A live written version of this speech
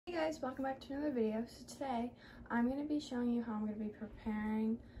guys, welcome back to another video. So today I'm going to be showing you how I'm going to be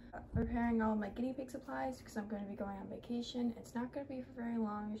preparing all my guinea pig supplies because I'm going to be going on vacation. It's not going to be for very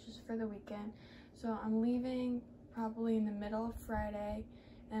long, it's just for the weekend. So I'm leaving probably in the middle of Friday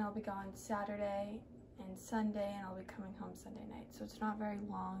and I'll be gone Saturday and Sunday, and I'll be coming home Sunday night. So it's not very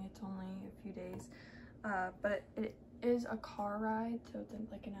long, it's only a few days, but it is a car ride, so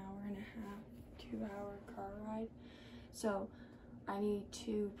it's like an hour and a half, 2-hour car ride. So I need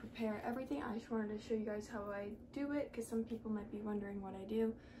to prepare everything. I just wanted to show you guys how I do it because some people might be wondering what I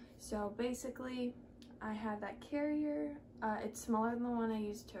do. So basically, I have that carrier. It's smaller than the one I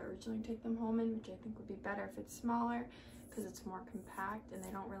used to originally take them home in, which I think would be better if it's smaller because it's more compact and they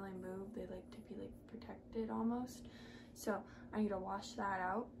don't really move. They like to be like protected almost. So I need to wash that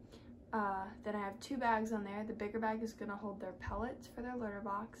out. Then I have 2 bags on there. The bigger bag is gonna hold their pellets for their litter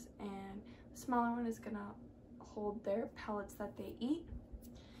box, and the smaller one is gonna hold their pellets that they eat.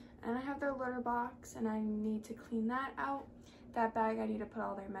 And I have their litter box and I need to clean that out. That bag I need to put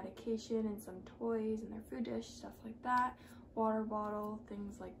all their medication and some toys and their food dish, stuff like that, water bottle,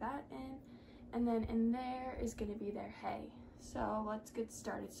 things like that in. And then in there is going to be their hay. So let's get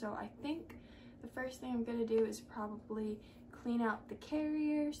started. So I think the first thing I'm going to do is probably clean out the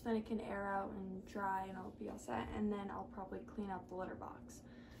carrier so then it can air out and dry and I'll be all set, and then I'll probably clean out the litter box.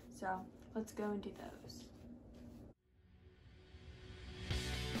 So let's go and do those.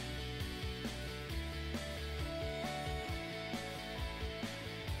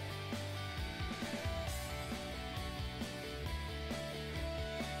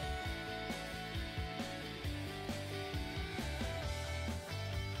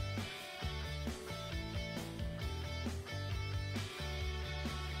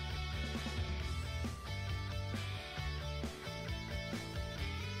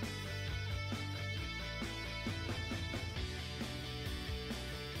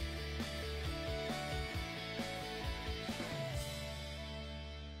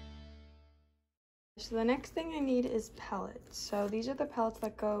 So the next thing I need is pellets. So these are the pellets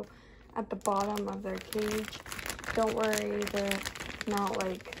that go at the bottom of their cage. Don't worry, they're not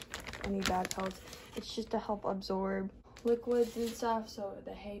like any bad pellets. It's just to help absorb liquids and stuff so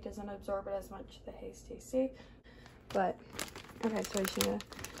the hay doesn't absorb it as much. The hay stays safe. But, okay, so I just need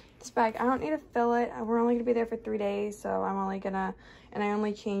this bag. I don't need to fill it. We're only gonna be there for 3 days, so I'm only gonna, and I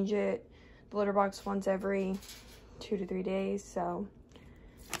only change it, the litter box, once every 2 to 3 days, so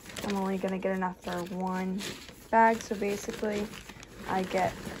I'm only gonna get enough for 1 bag. So basically I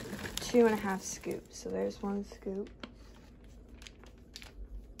get 2.5 scoops. So there's 1 scoop.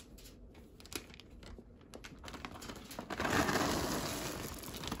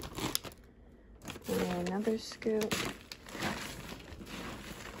 And another scoop.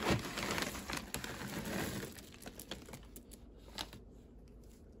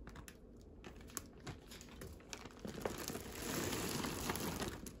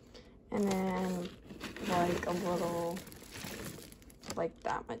 And then like a little, like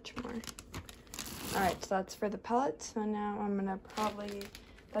that much more. All right, so that's for the pellets. So now I'm gonna probably,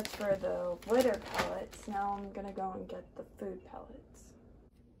 that's for the litter pellets. Now I'm gonna go and get the food pellets.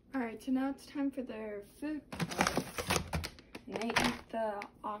 All right, so now it's time for their food pellets. And they eat the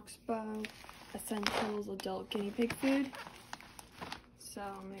Oxbow Essentials adult guinea pig food. So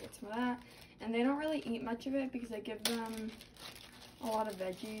I'm gonna get some of that. And they don't really eat much of it because I give them a lot of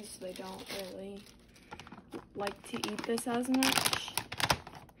veggies, so they don't really like to eat this as much.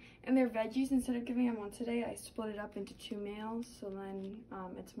 And their veggies, instead of giving them once a day, I split it up into 2 meals, so then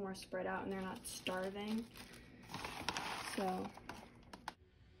it's more spread out and they're not starving. So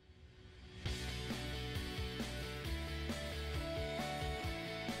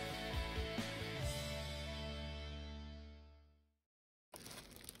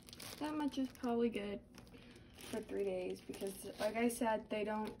that much is probably good for 3 days because, like I said, they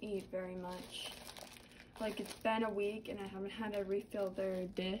don't eat very much. Like, it's been a week and I haven't had to refill their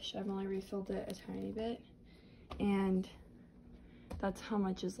dish. I've only refilled it a tiny bit, and that's how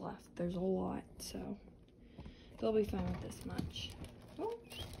much is left. There's a lot, so they'll be fine with this much. Oh,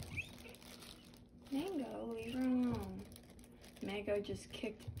 Mango, leave her alone. Mango just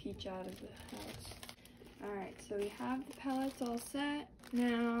kicked Peach out of the house. Alright, so we have the pellets all set.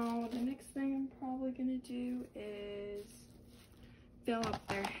 Now, the next thing I'm probably gonna do is fill up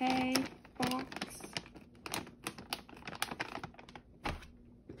their hay box.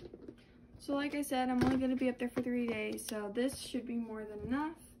 So like I said, I'm only gonna be up there for 3 days, so this should be more than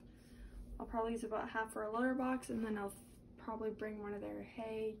enough. I'll probably use about half for a litter box, and then I'll probably bring one of their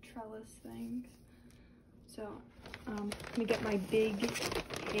hay trellis things. So, let me get my big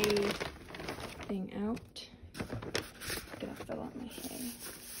hay thing out. Gonna fill up my hay.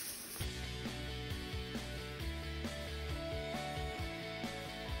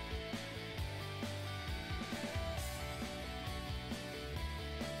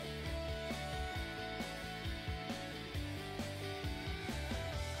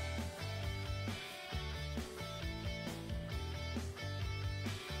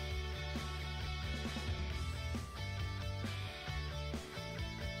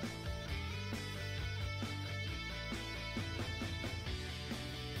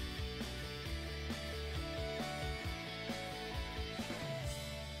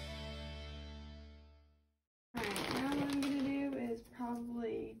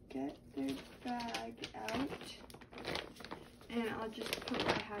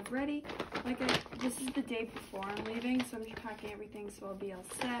 have ready. This is the day before I'm leaving, so I'm just packing everything so I'll be all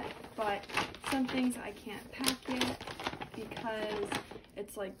set. But some things I can't pack yet because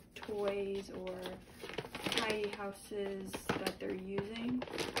it's like toys or tiny houses that they're using.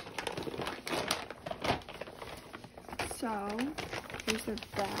 So here's their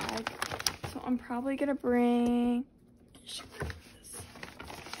bag. So I'm probably gonna bring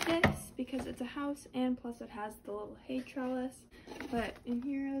this because it's a house and plus it has the little hay trellis. But in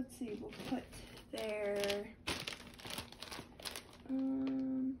here, let's see, we'll put their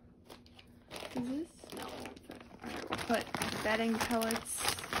is this? No, we won't put. Alright, we'll put bedding pellets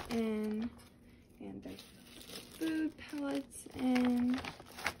in and their food pellets in.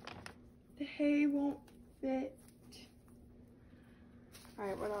 The hay won't fit.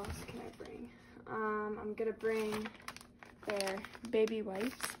 Alright, what else can I bring? I'm gonna bring their baby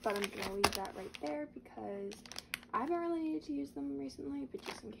wipes, but I'm gonna leave that right there because I haven't really needed to use them recently, but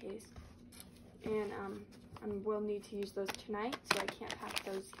just in case. And I will need to use those tonight, so I can't pack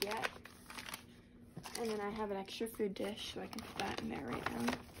those yet. And then I have an extra food dish, so I can put that in there right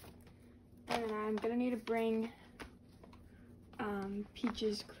now. And then I'm gonna need to bring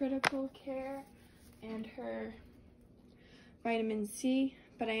Peach's critical care and her vitamin C,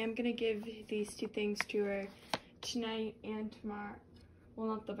 but I am gonna give these two things to her tonight and tomorrow. Well,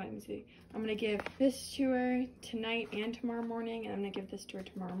 not the vitamin C. I'm gonna give this to her tonight and tomorrow morning, and I'm gonna give this to her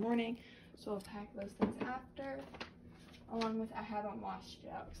tomorrow morning. So I'll pack those things after, along with, I haven't washed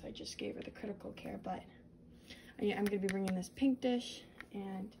it out because I just gave her the critical care, but I'm gonna be bringing this pink dish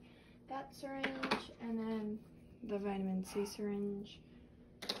and that syringe, and then the vitamin C syringe.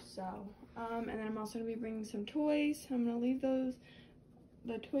 So, and then I'm also gonna be bringing some toys. I'm gonna leave those.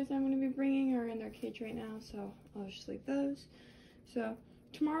 The toys I'm gonna be bringing are in their cage right now, so I'll just leave those. So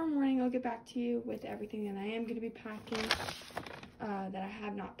tomorrow morning I'll get back to you with everything that I am gonna be packing that I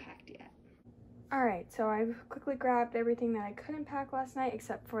have not packed yet. Alright, so I've quickly grabbed everything that I couldn't pack last night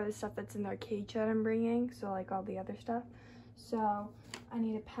except for the stuff that's in their cage that I'm bringing, so like all the other stuff. So I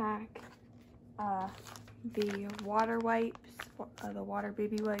need to pack the water wipes, the water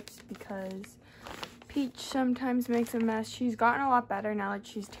baby wipes, because Peach sometimes makes a mess. She's gotten a lot better now that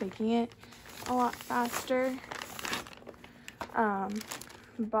she's taking it a lot faster,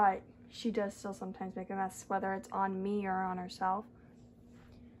 but she does still sometimes make a mess, whether it's on me or on herself.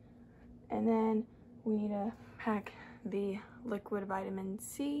 And then we need to pack the liquid vitamin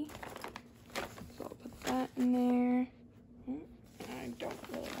C, so I'll put that in there. I don't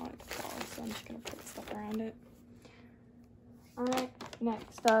really want it to fall, so I'm just gonna put stuff around it. Alright,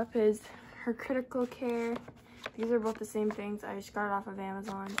 next up is her critical care. These are both the same things. I just got it off of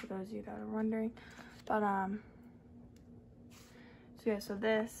Amazon, for those of you that are wondering. But so yeah, so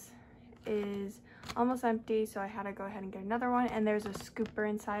this is almost empty, so I had to go ahead and get another one, and there's a scooper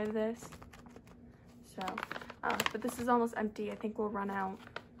inside of this. So but this is almost empty. I think we'll run out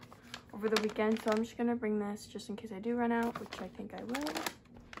over the weekend, so I'm just gonna bring this just in case I do run out, which I think I will.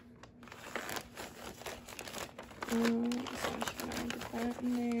 So I'm just gonna get that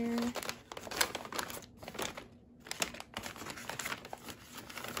in there.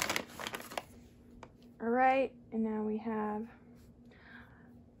 Alright, and now we have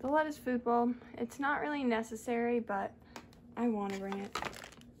the lettuce food bowl. It's not really necessary, but I want to bring it.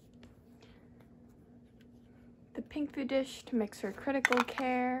 The pink food dish to mix her critical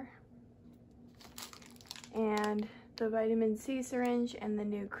care, and the vitamin C syringe and the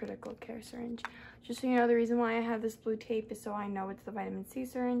new critical care syringe. Just so you know, the reason why I have this blue tape is so I know it's the vitamin C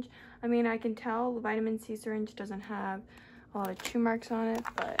syringe. I mean, I can tell the vitamin C syringe doesn't have a lot of chew marks on it,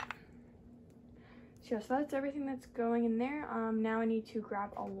 but so that's everything that's going in there. Now I need to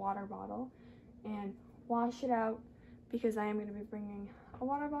grab a water bottle and wash it out because I am going to be bringing a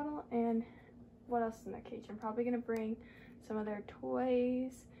water bottle. And what else is in their cage? I'm probably going to bring some of their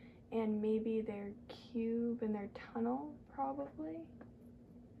toys and maybe their cube and their tunnel, probably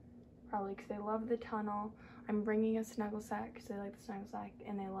because they love the tunnel. I'm bringing a snuggle sack because they like the snuggle sack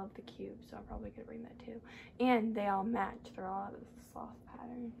and they love the cube, so I'm probably going to bring that too. And they all match. They're all out of the sloth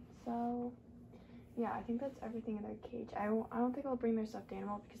pattern. So yeah, I think that's everything in their cage. I don't think I'll bring their stuffed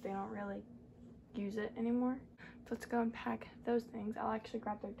animal because they don't really use it anymore. So let's go and pack those things. I'll actually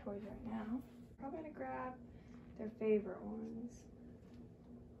grab their toys right now. Probably gonna grab their favorite ones.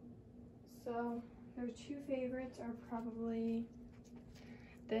 So their two favorites are probably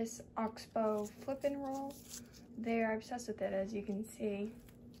this Oxbow flip and roll. They're obsessed with it, as you can see.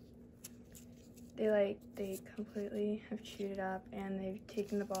 They completely have chewed it up, and they've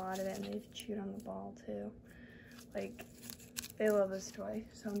taken the ball out of it, and they've chewed on the ball too. Like, they love this toy,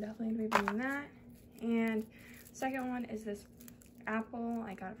 so I'm definitely gonna be bringing that. And the second one is this apple,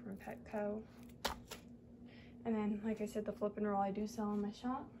 I got it from Petco. And then, like I said, the flip and roll I do sell in my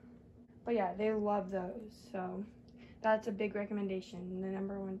shop. But yeah, they love those, so that's a big recommendation. The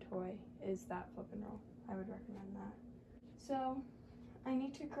 #1 toy is that flip and roll. I would recommend that. So I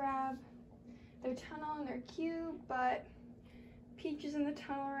need to grab their tunnel and their cube, but Peach is in the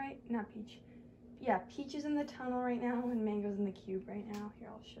tunnel Peach is in the tunnel right now and Mango's in the cube right now. Here,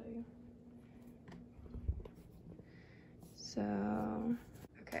 I'll show you. So,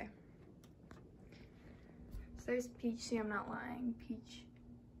 okay. So there's Peach. See, I'm not lying. Peach.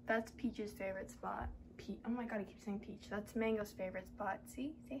 That's Peach's favorite spot. Oh my god, I keep saying Peach. That's Mango's favorite spot.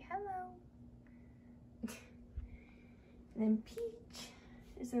 See? Say hello. And then Peach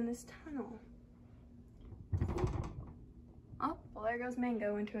is in this tunnel. Oh, well, there goes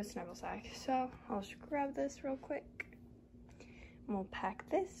Mango into a snuggle sack. So I'll just grab this real quick and we'll pack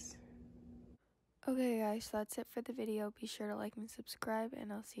this. Okay guys, so that's it for the video. Be sure to like and subscribe,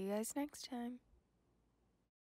 and I'll see you guys next time.